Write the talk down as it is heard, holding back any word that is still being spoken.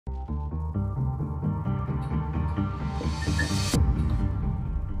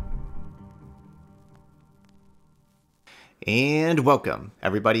And welcome,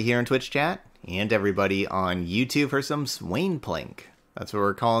 everybody here in Twitch chat, and everybody on YouTube for some Swain-Plank. That's what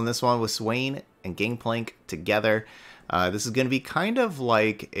we're calling this one, with Swain and Gangplank together. This is going to be kind of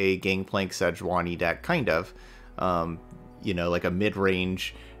like a Gangplank Sejuani deck, kind of. You know, like a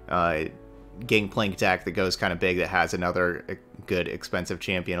mid-range Gangplank deck that goes kind of big, that has another good expensive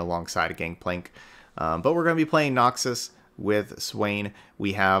champion alongside a Gangplank. But we're going to be playing Noxus with Swain.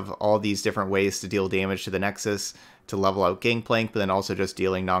 We have all these different ways to deal damage to the Nexus, to level out Gangplank, but then also just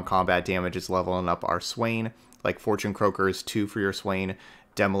dealing non-combat damage is leveling up our Swain. Like Fortune Croaker is 2 for your Swain.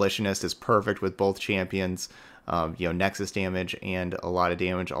 Demolitionist is perfect with both champions. You know, Nexus damage and a lot of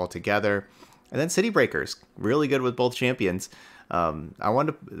damage altogether. And then City Breakers, really good with both champions. That's what I want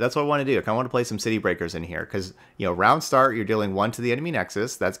to do. I want to play some City Breakers in here because, you know, round start, you're dealing 1 to the enemy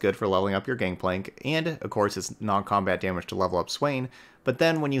Nexus. That's good for leveling up your Gangplank. And, of course, it's non-combat damage to level up Swain. But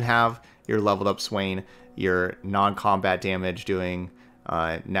then when you have your leveled up Swain, your non-combat damage doing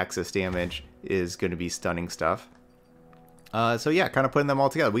Nexus damage is going to be stunning stuff. So yeah, kind of putting them all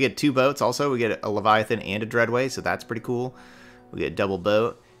together. We get 2 boats also. We get a Leviathan and a Dreadway, so that's pretty cool. We get a double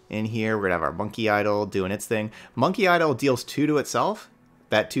boat in here. We're going to have our Monkey Idol doing its thing. Monkey Idol deals 2 to itself.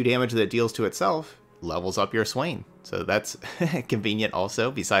 That 2 damage that it deals to itself levels up your Swain. So that's convenient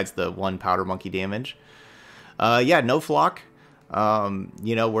also, besides the 1 Powder Monkey damage. Yeah, no Flock.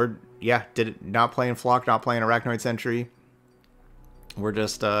 You know, we're not playing Flock, not playing Arachnoid Sentry. We're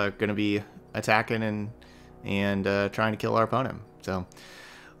just going to be attacking and trying to kill our opponent. So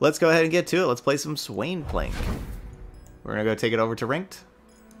let's go ahead and get to it. Let's play some Swain-Plank. We're going to go take it over to Ranked.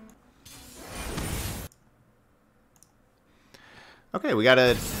 Okay, we got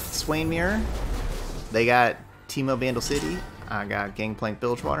a Swain Mirror. They got Teemo Vandal City. I got Gangplank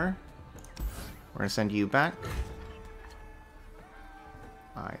Bilgewater. We're going to send you back.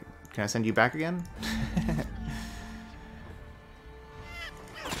 Alright, can I send you back again?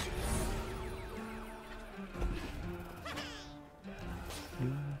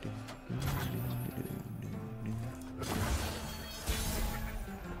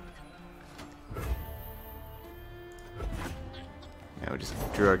 Yeah, we just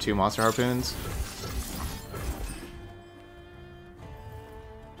drew our 2 monster harpoons.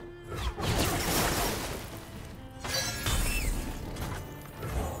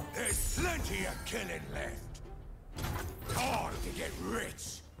 There's plenty of killing left. Time to get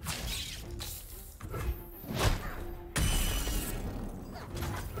rich.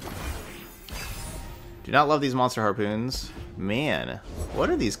 Do not love these monster harpoons. Man,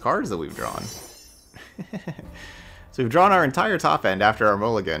 what are these cards that we've drawn? So we've drawn our entire top end after our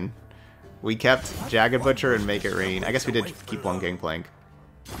mulligan. We kept Jagged Butcher and Make It Rain. I guess we did keep 1 Gangplank.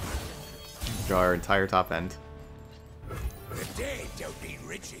 Draw our entire top end. The dead don't need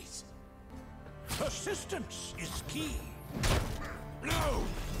riches. Persistence is key. No!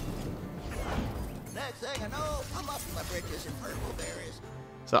 Next thing I know, I'm up in my britches and purple berries.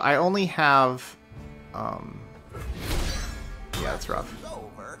 So I only have... yeah, that's rough.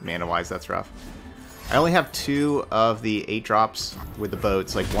 Mana-wise, that's rough. I only have 2 of the 8 drops with the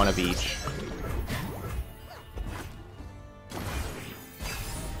boats, like 1 of each.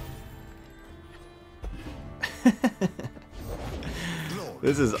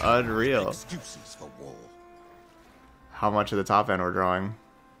 This is unreal. How much of the top end we're drawing.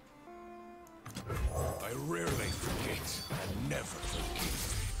 I rarely forget and never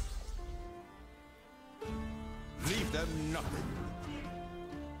forgive. Leave them nothing.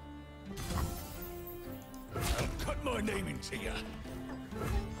 I'll cut my name into you.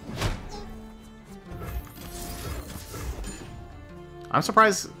 I'm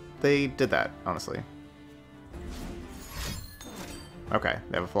surprised they did that, honestly. Okay,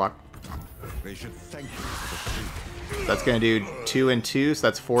 they have a Flock. They should thank you for the food. That's going to do 2 and 2, so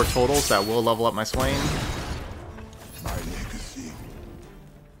that's 4 totals. That will level up my Swain. My legacy.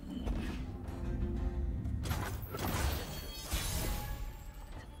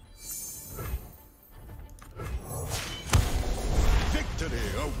 Victory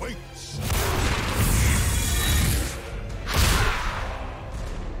awaits.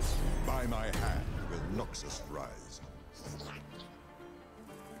 By my hand will Noxus rise.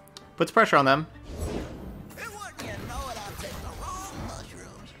 Puts pressure on them.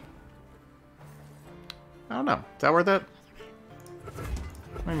 I don't know. Is that worth it?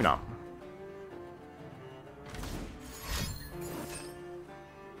 Maybe not.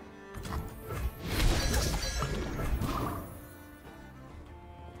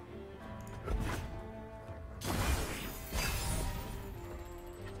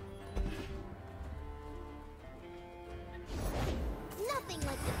 Nothing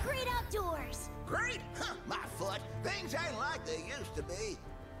like the great outdoors. Great? Huh, my foot. Things ain't to be.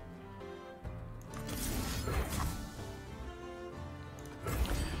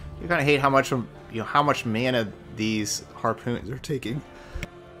 You kind of hate how much how much mana these harpoons are taking.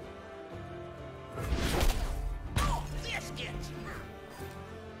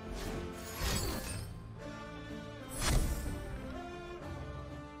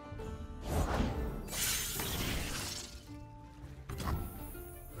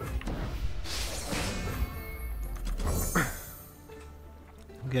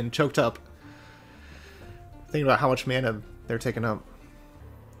 I'm getting choked up thinking about how much mana they're taking up.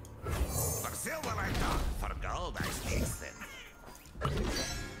 For silver I talk, for gold I listen.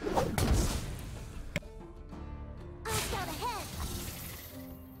 I'll scout ahead.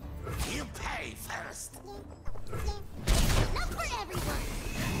 You pay first. Not for everyone.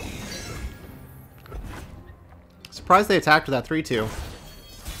 Surprised they attacked with that 3-2.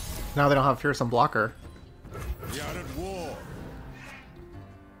 Now they don't have fearsome blocker. We are at war.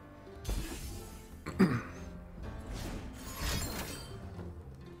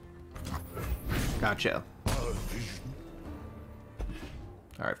 Gotcha.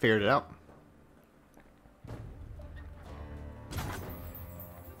 Alright, figured it out.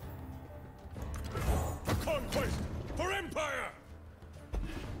 For conquest, for empire.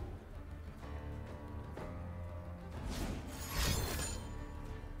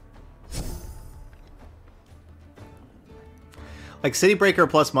 Like City Breaker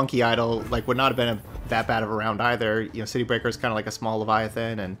plus Monkey Idol like would not have been that bad of a round either. You know, City Breaker is kind of like a small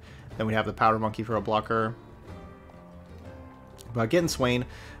Leviathan, and then we have the Powder Monkey for a blocker. But getting Swain,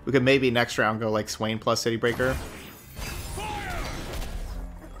 we could maybe next round go like Swain plus City Breaker.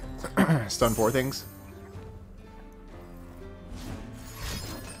 Stun 4 things.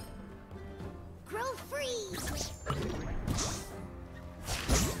 Grow free.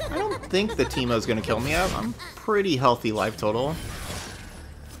 I don't think the Teemo's gonna kill me. I'm pretty healthy life total.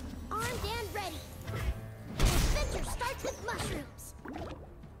 Armed and ready. Adventure starts with mushrooms.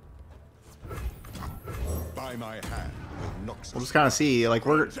 By my hand with Noxus. We'll just kind of see. Like,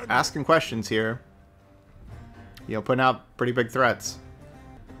 we're asking questions here. You know, putting out pretty big threats.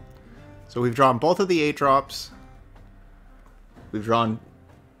 So we've drawn both of the 8-drops. We've drawn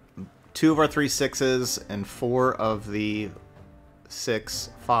 2 of our 3 6s and 4 of the 6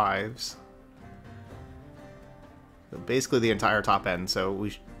 5s. So basically the entire top end. So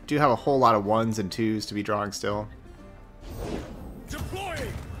we do have a whole lot of 1s and 2s to be drawing still.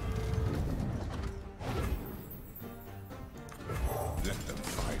 Deploying. Let them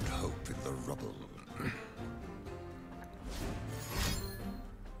find hope in the rubble.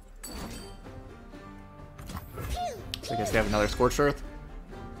 So I guess they have another Scorched Earth.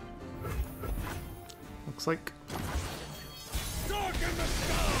 Looks like. Dark in the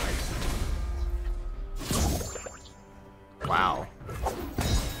sky. Wow.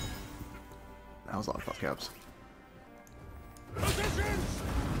 That was a lot of fuck caps. Positions.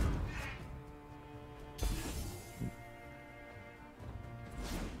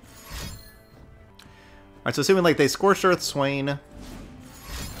 Alright, so assuming like they Scorched Earth Swain,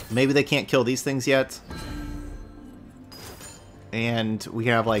 maybe they can't kill these things yet. And we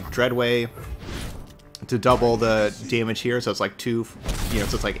can have like Dreadway to double the damage here, so it's like 2, you know,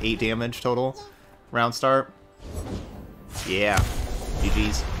 so it's like 8 damage total round start. Yeah,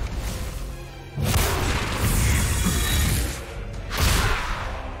 GG's.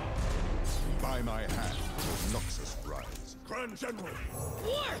 By my hand will Noxus rise. Grand General.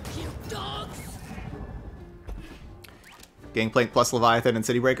 Work, you dogs. Gangplank plus Leviathan and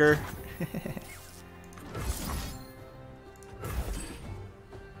City Breaker. I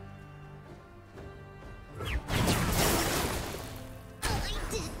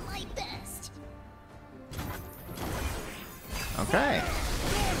did my best. Okay.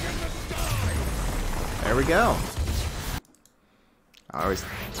 There we go. I always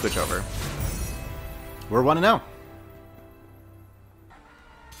switch over. We're 1-0.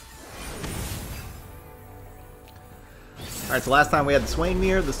 Alright, so last time we had the Swain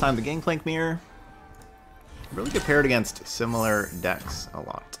mirror, this time the Gangplank mirror. Really good paired against similar decks a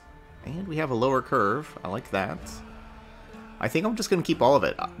lot. And we have a lower curve. I like that. I think I'm just going to keep all of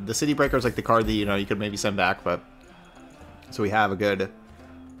it. The City Breaker is like the card that, you know, you could maybe send back, but... So we have a good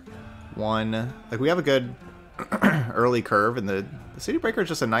one. Like, we have a good early curve, and the City Breaker is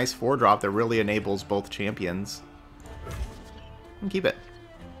just a nice 4-drop that really enables both champions. And keep it.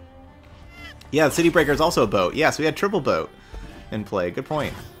 Yeah, the City Breaker is also a boat. Yeah, so we had triple boat in play. Good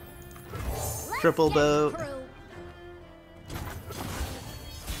point. Triple boat.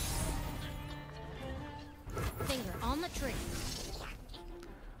 Finger on the trigger.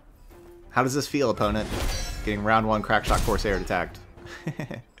 How does this feel, opponent? Getting round 1 Crackshot Corsair attacked.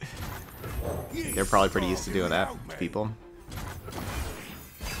 They're probably pretty used to doing that to people.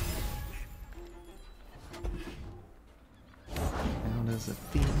 How does it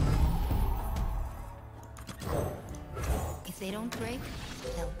feel? If they don't break,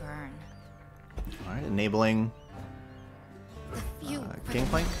 they'll burn. Alright, enabling The few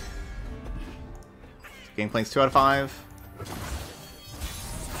Gangplank. Gangplank's 2 out of 5.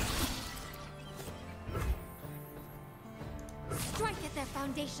 Strike at their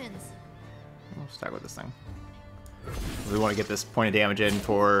foundations. We'll stack with this thing. We want to get this point of damage in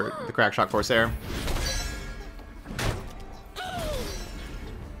for the Crackshot Corsair.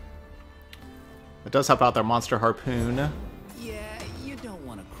 It does help out their Monster Harpoon. Yeah, you don't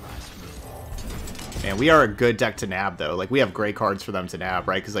want to cross me. And we are a good deck to nab, though. Like, we have great cards for them to nab,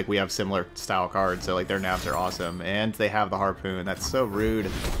 right? Because, like, we have similar style cards, so, like, their nabs are awesome. And they have the Harpoon. That's so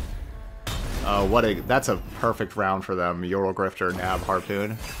rude. That's a perfect round for them. Yoral Grifter, nab,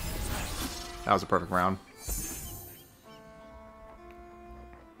 Harpoon. That was a perfect round.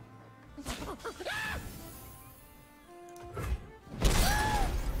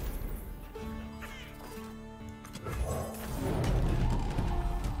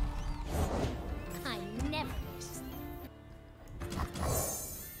 I never miss.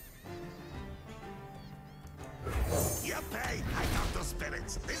 You pay! I got the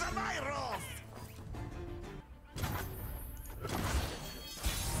spirits! These are my rules!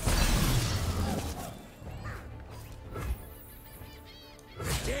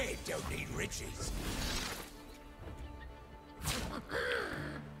 The dead don't need riches.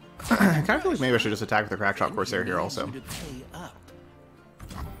 I kind of feel like maybe I should just attack with the Crackshot Corsair here also. You to pay up.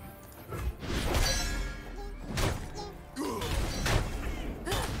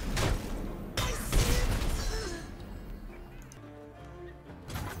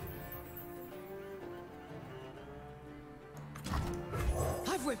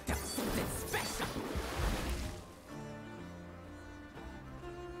 I've whipped up something special.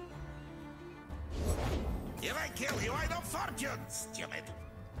 If I kill you, I don't fortune, stupid.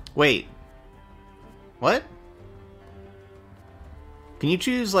 Wait. What? Can you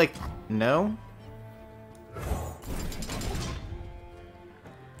choose, like, no? Can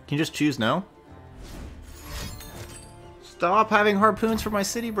you just choose no? Stop having harpoons for my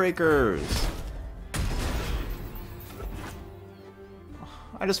city breakers.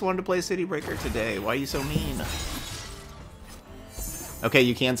 I just wanted to play City Breaker today. Why are you so mean? Okay,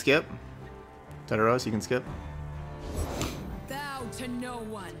 you can skip. Teteros, you can skip. Bow to no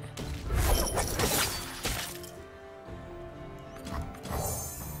one.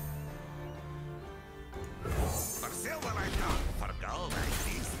 For silver I come, for gold I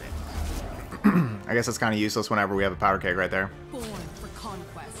feast them. I guess it's kind of useless whenever we have a powder keg right there. Born for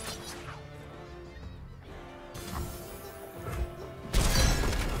conquest.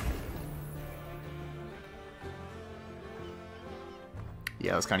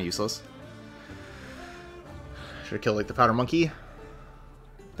 Yeah, that's kind of useless. Should have killed, like, the powder monkey.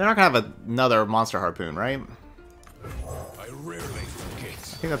 They're not gonna have another monster harpoon, right? I rarely forget.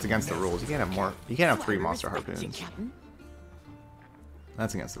 I think that's against the rules. You can't have more. You can't have 3 monster harpoons.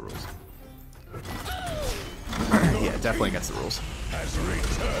 That's against the rules. Yeah, definitely against the rules. Has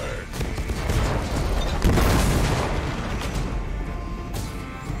returned.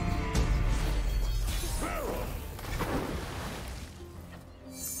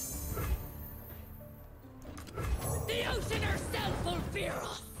 The ocean herself will fear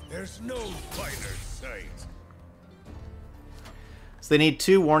us. There's no finer sight. So they need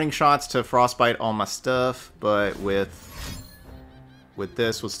 2 warning shots to frostbite all my stuff, but with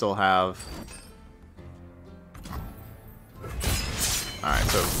this we'll still have. Alright,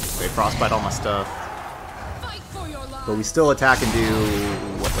 so they frostbite all my stuff. Fight for your life. But we still attack and do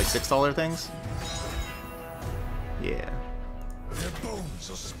what, like $6 things? Yeah. Their bones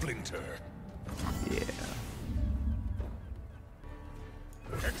will splinter. Yeah.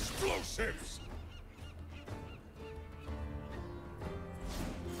 Explosives!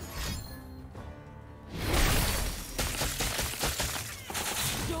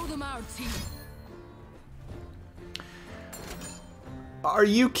 Show them our teeth. Are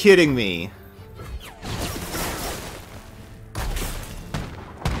you kidding me?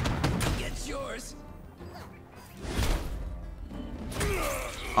 Get yours.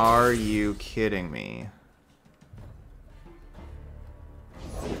 Are you kidding me?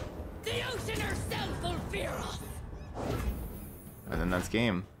 The ocean herself will fear us. And then that's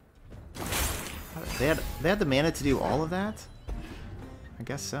game. They had the mana to do all of that? I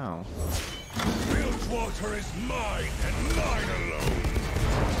guess so. Bilgewater is mine and mine alone.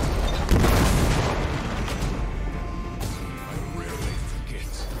 I rarely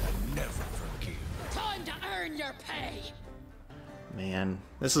your pay. Man,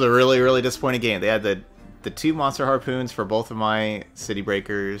 this is a really, really disappointing game. They had the 2 monster harpoons for both of my city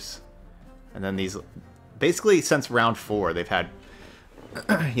breakers, and then these. Basically, since round 4, they've had.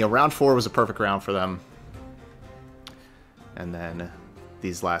 Round 4 was a perfect round for them, and then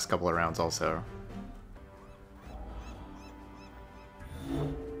these last couple of rounds also.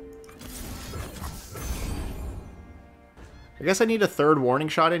 I guess I need a 3rd warning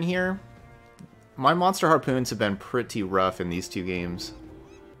shot in here. My monster harpoons have been pretty rough in these 2 games.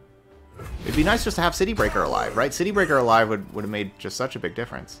 It'd be nice just to have City Breaker alive, right? City Breaker alive would have made just such a big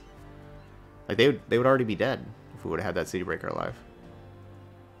difference. Like, they would already be dead if we would have had that City Breaker alive.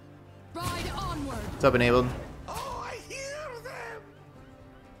 Ride onward. What's up, Enabled? Oh, I hear them!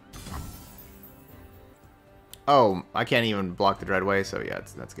 Oh, I can't even block the Dreadway, so yeah,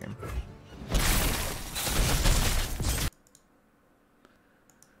 that's game.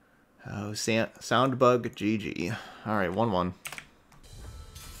 Oh, sound bug GG. Alright, 1-1.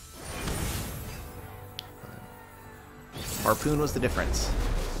 Harpoon was the difference.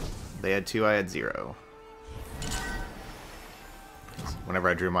 They had 2, I had 0. Whenever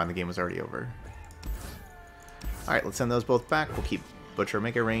I drew mine, the game was already over. Alright, let's send those both back. We'll keep Butcher,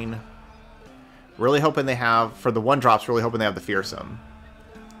 Make It Rain. Really hoping they have, for the 1-drops, really hoping they have the Fearsome.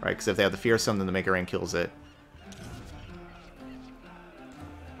 Right, because if they have the Fearsome, then the Make It Rain kills it.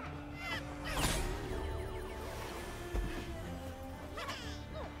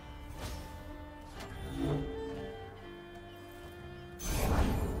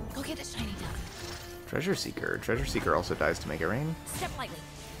 Go get the shiny duck. Treasure Seeker. Treasure Seeker also dies to Make It Rain. Step lightly.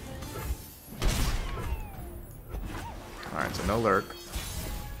 Alright, so no Lurk.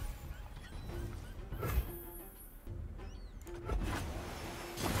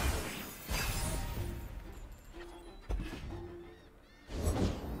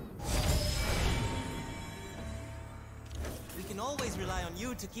 We can always rely on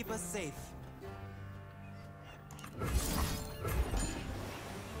you to keep us safe.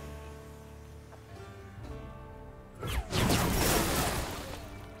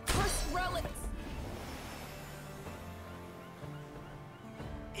 Cursed relics.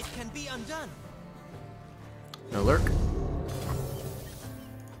 It can be undone. No Lurk.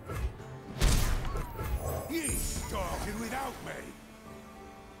 Ye started without me.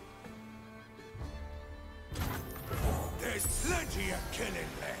 There's plenty of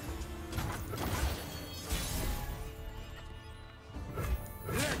killing left.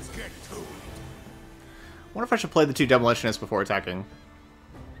 Let's get to it. Wonder if I should play the 2 Demolitionists before attacking.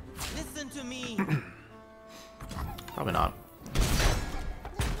 Listen to me. Probably not.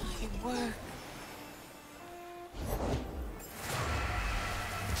 My work.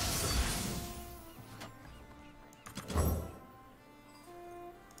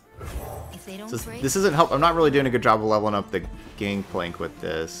 If they don't So break, this isn't help. I'm not really doing a good job of leveling up the Gangplank with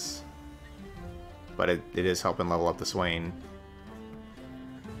this, but it is helping level up the Swain.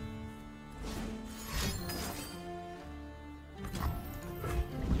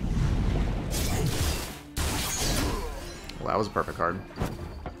 Well, that was a perfect card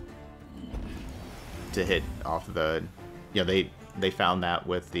to hit off the. Yeah, they found that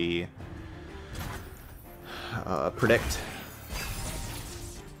with the Predict.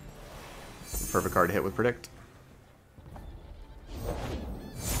 Perfect card to hit with Predict.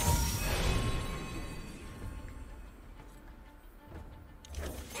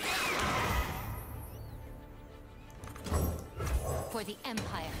 for the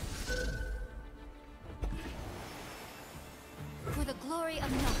Empire. For the glory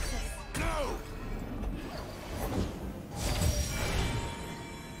of Noxus. No!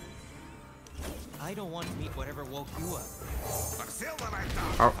 I don't want to meet whatever woke you up.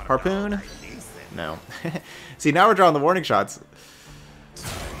 Harpoon? No. See, now we're drawing the warning shots.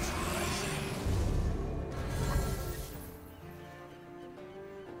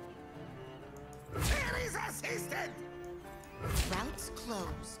 Routes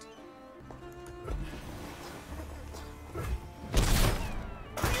closed.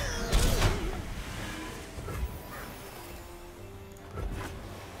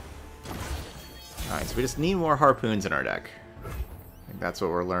 Alright, so we just need more harpoons in our deck. I think that's what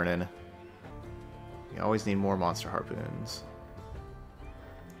we're learning. We always need more monster harpoons.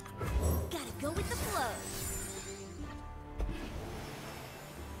 Gotta go with the flow.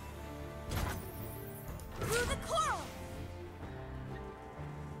 Through the coral.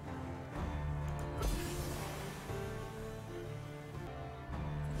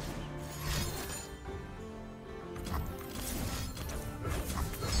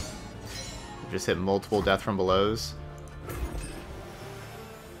 Just hit multiple death from belows.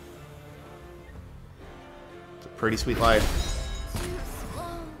 pretty sweet life.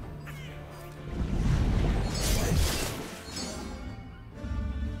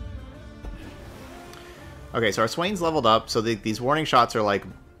 Okay, so our Swain's leveled up, so these warning shots are like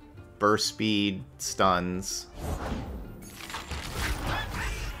burst speed stuns.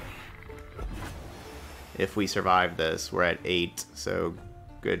 If we survive this, we're at 8, so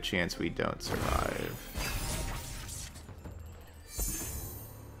good chance we don't survive.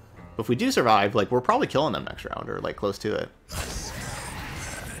 But if we do survive, like, we're probably killing them next round, or like close to it.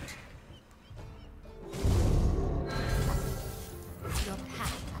 Your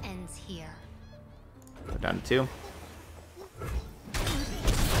path ends here. Go down to 2.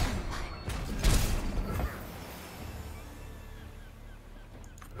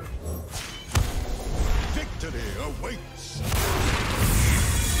 Victory awaits.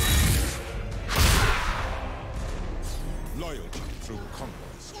 Loyalty through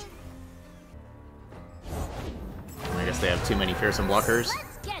conquest. I guess they have too many fearsome blockers.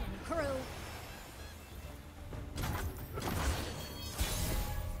 Let's get him, crew.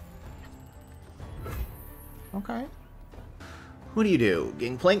 Okay. What do you do?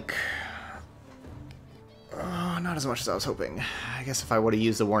 Gangplank? Not as much as I was hoping. I guess if I would have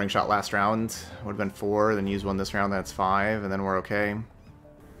used the warning shot last round, it would have been 4, then use one this round, that's 5, and then we're okay.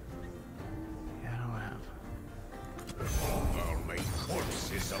 Yeah, I don't have. I'll make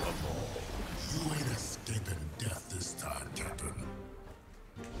corpses of them all. You ain't escaping death this time, Captain.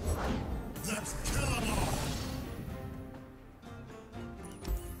 Let's kill them all!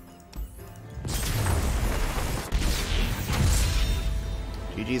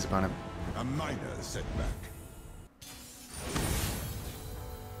 GG's upon him. A minor setback.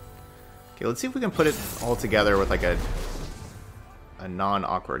 Okay, let's see if we can put it all together with like a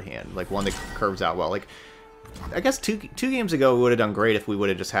non-awkward hand, like one that curves out well. Like, I guess two games ago we would have done great if we would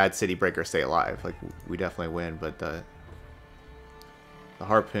have just had City Breaker stay alive. Like, we definitely win, but the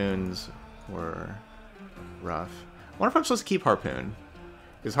harpoons were rough. I wonder if I'm supposed to keep harpoon,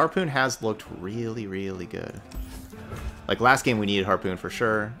 because harpoon has looked really, really good. Like last game we needed harpoon for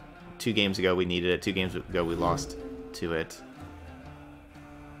sure. 2 games ago we needed it. 2 games ago we lost to it.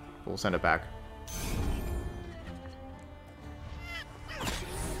 We'll send it back.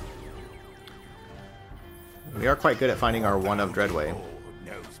 We are quite good at finding our one of Dreadway. Who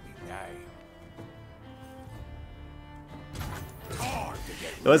knows me name? Hard to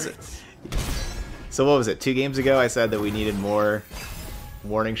get Was it? So what was it? 2 games ago I said that we needed more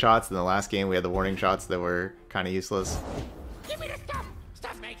warning shots. In the last game we had the warning shots that were kind of useless. Give me the stuff!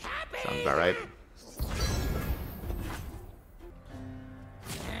 Stuff make happy! Sounds about right.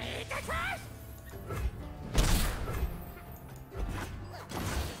 Eat the trash!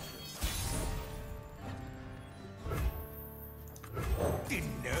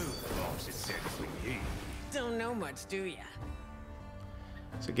 Didn't know Fox had sent for you. Don't know much, do ya?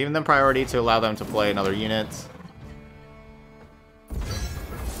 So giving them priority to allow them to play another unit.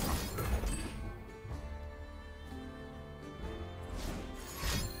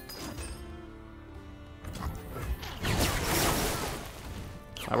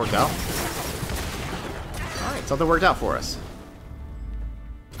 That worked out. Alright, something worked out for us.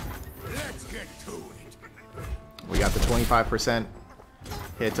 Let's get to it. We got the 25%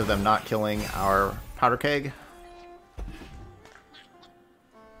 hit of them not killing our powder keg. So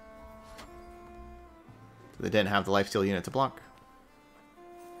they didn't have the lifesteal unit to block.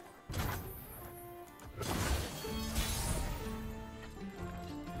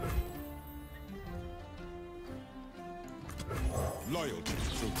 Loyalty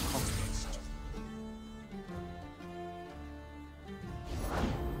through conquest.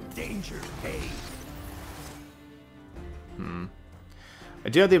 Danger paid. I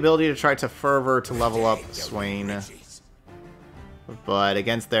do have the ability to try to Fervor to level up Swain, but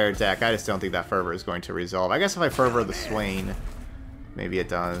against their deck, I just don't think that Fervor is going to resolve. I guess if I Fervor the Swain, maybe it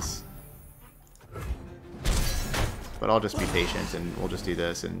does. But I'll just be patient, and we'll just do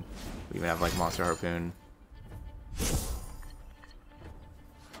this, and we even have, like, Monster Harpoon.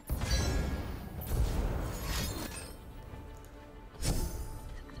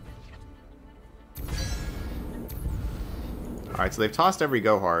 Alright, so they've tossed every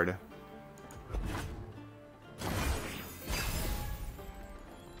go hard.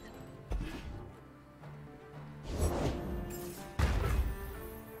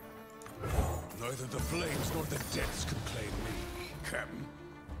 Neither the flames nor the depths can claim me, Captain.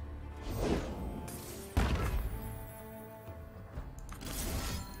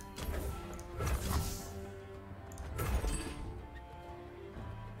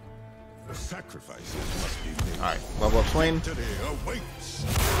 Sacrifices must be made. Alright, level up Swain. Today awaits.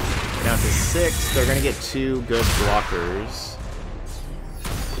 Down to 6. They're gonna get 2 good blockers.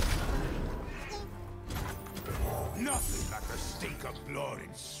 Nothing like the stink of blood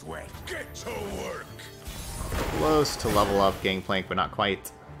and sweat. Get to work. Close to level up Gangplank, but not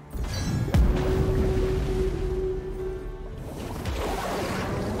quite.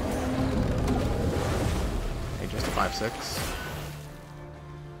 Okay, just a 5-6.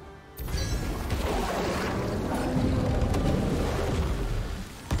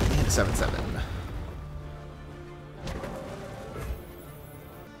 And 7-7.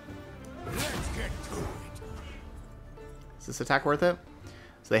 Let's get to it. Is this attack worth it?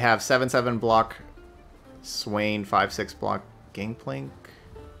 So they have 7-7 block Swain, 5-6 block Gangplank.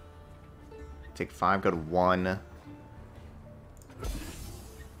 Take 5, go to 1.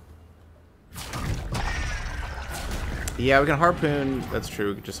 Yeah, we can harpoon. That's true.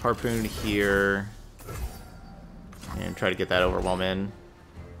 We can just harpoon here and try to get that overwhelm in.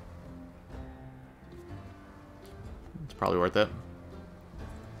 It's probably worth it.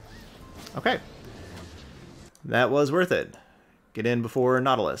 Okay. That was worth it. Get in before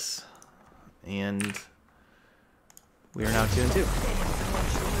Nautilus. And we are now 2-2.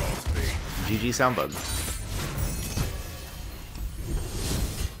 GG Soundbug.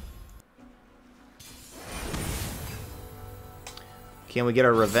 Can we get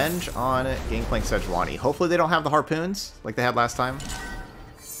our revenge on Gangplank Sejuani? Hopefully they don't have the harpoons like they had last time.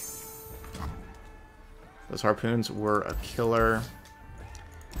 Those harpoons were a killer.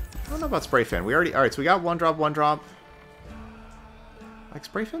 I don't know about Spray Fin. We already... Alright, so we got 1-drop, 1-drop. Like,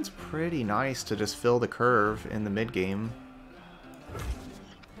 Spray Fin's pretty nice to just fill the curve in the mid-game.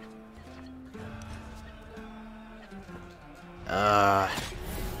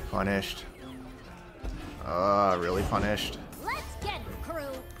 Punished. Really punished. Let's get him, crew.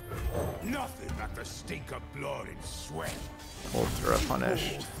 Nothing like the stink of blood and sweat. Ultra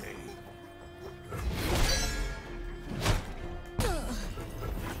punished.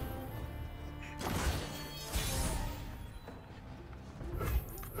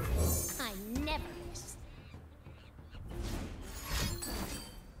 I never miss.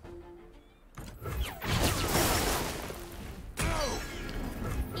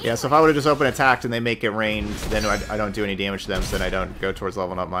 Yeah, so if I would have just open attacked and they make it rain, then I don't do any damage to them, so then I don't go towards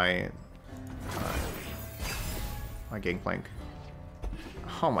leveling up my my Gangplank.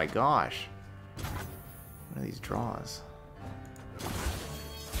 Oh my gosh. What are these draws?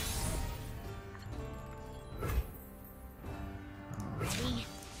 Ready,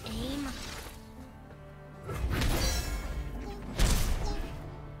 aim.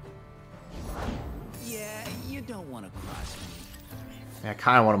 Yeah, you don't want to cross me. I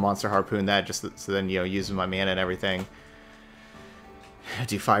kind of want to Monster Harpoon that, just so then, you know, using my mana and everything.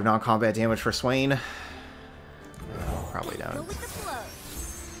 Do 5 non-combat damage for Swain. No, probably Go don't. with the flow.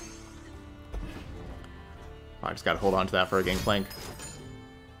 I just gotta hold on to that for a Gangplank.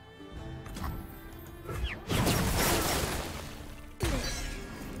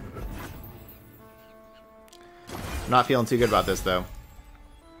 I'm not feeling too good about this, though.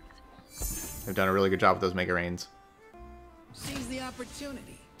 They've done a really good job with those Mega Rains. Seize the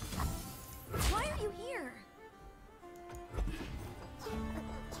opportunity. Why are you here?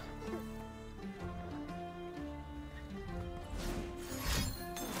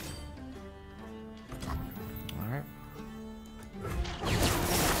 Alright.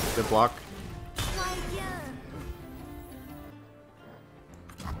 Good block. Why, yeah.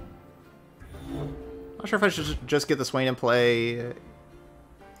 Not sure if I should just get the Swain in play.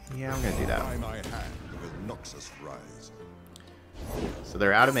 Yeah, I'm gonna do that. By my hand will Noxus rise. So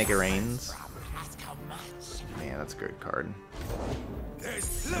they're out of Mega Rains. Man, that's a good card.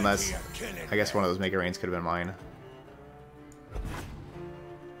 There's Unless, plenty of killing I guess one of those Mega Rains could have been mine.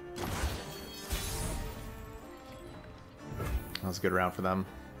 That was a good round for them.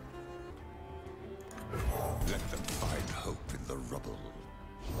 Let them find hope in the rubble.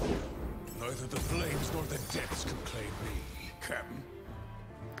 Neither the flames nor the depths can claim me, Captain.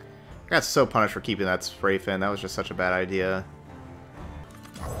 I got so punished for keeping that Spray Fin. That was just such a bad idea.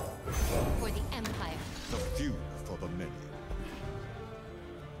 For the Empire. The few for the many.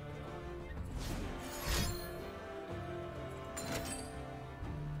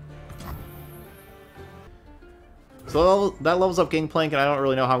 So that levels up Gangplank, and I don't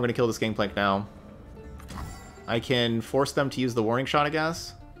really know how I'm going to kill this Gangplank now. I can force them to use the Warning Shot, I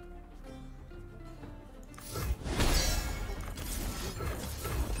guess.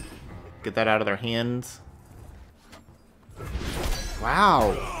 Get that out of their hands.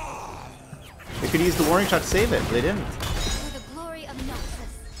 Wow. They could use the Warning Shot to save it, but they didn't. For the glory of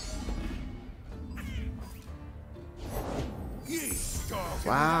Noxus. Ye starve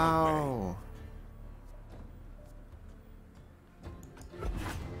Wow.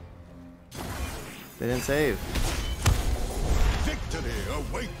 They didn't save. Victory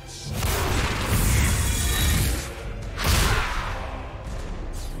awaits.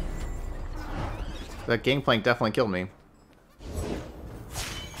 That Gangplank definitely killed me.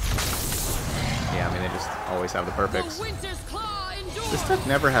 Yeah, I mean, they just always have the perfects. The Winter's Claw endures. This deck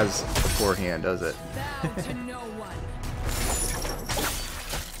never has a poor hand, does it? Bow to no one.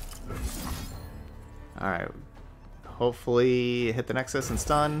 Alright. Hopefully hit the Nexus and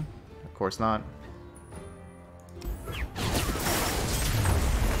stun. Of course not.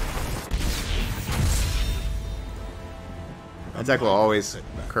 That deck will always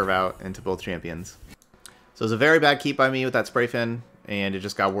curve out into both champions. So it was a very bad keep by me with that Spray Fin, and it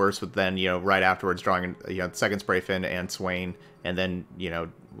just got worse with then, you know, right afterwards drawing, you know, second Spray Fin and Swain, and then, you know,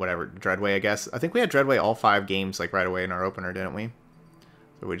 whatever, Dreadway, I guess. I think we had Dreadway all 5 games, like, right away in our opener, didn't we?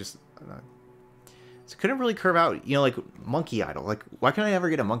 So we just... so couldn't really curve out, you know, like, Monkey Idol. Like, why can't I ever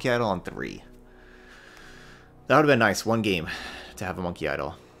get a Monkey Idol on 3? That would have been nice, one game, to have a Monkey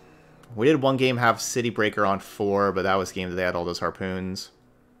Idol. We did one game have City Breaker on 4, but that was the game that they had all those harpoons.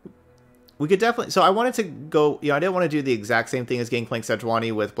 We could definitely... So I wanted to go... You know, I didn't want to do the exact same thing as Gangplank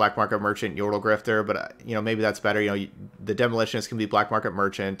Sejuani with Black Market Merchant, Yordle Grifter, but, you know, maybe that's better. You know, the Demolitionist can be Black Market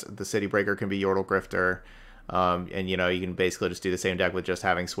Merchant, the City Breaker can be Yordle Grifter, and, you know, you can basically just do the same deck with just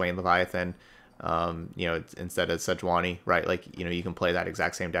having Swain Leviathan, you know, instead of Sejuani, right? Like, you know, you can play that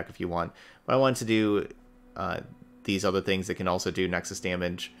exact same deck if you want. But I wanted to do these other things that can also do Nexus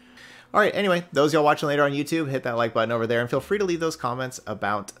damage. Alright, anyway, those y'all watching later on YouTube, hit that like button over there, and feel free to leave those comments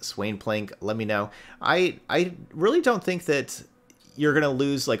about Swain-Plank. Let me know. I really don't think that you're going to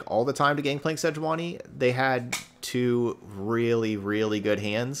lose, like, all the time to Gangplank Sejuani. They had 2 really, really good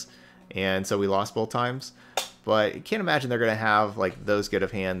hands, and so we lost both times. But you can't imagine they're going to have, like, those good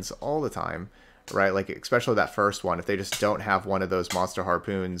of hands all the time, right? Like, especially that first one. If they just don't have one of those Monster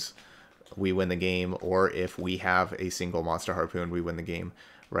Harpoons, we win the game. Or if we have a single Monster Harpoon, we win the game.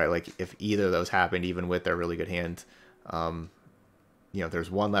 Right, like if either of those happened, even with their really good hand, you know,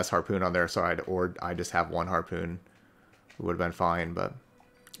 there's one less harpoon on their side, or I just have 1 harpoon, it would have been fine, but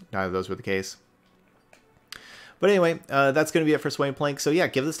neither of those were the case. But anyway, that's going to be it for Swain-Plank. So yeah,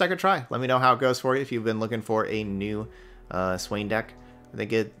 give this deck a try. Let me know how it goes for you if you've been looking for a new Swain deck. I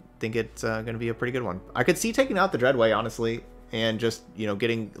think it's going to be a pretty good one. I could see taking out the Dreadway, honestly, and just, you know,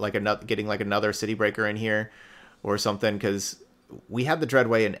 getting like another City Breaker in here or something, because we had the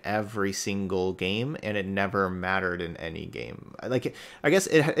Dreadway in every single game, and it never mattered in any game. Like, I guess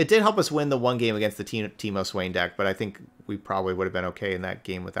it did help us win the one game against the Teemo Swain deck, but I think we probably would have been okay in that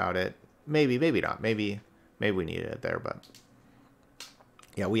game without it. Maybe not. Maybe we needed it there, but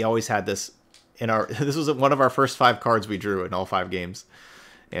yeah, we always had this in our... This was one of our first 5 cards we drew in all 5 games,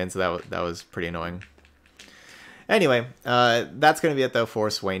 and so that was pretty annoying. Anyway, that's going to be it, though, for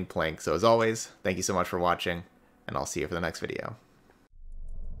Swain-Plank. So as always, thank you so much for watching, and I'll see you for the next video.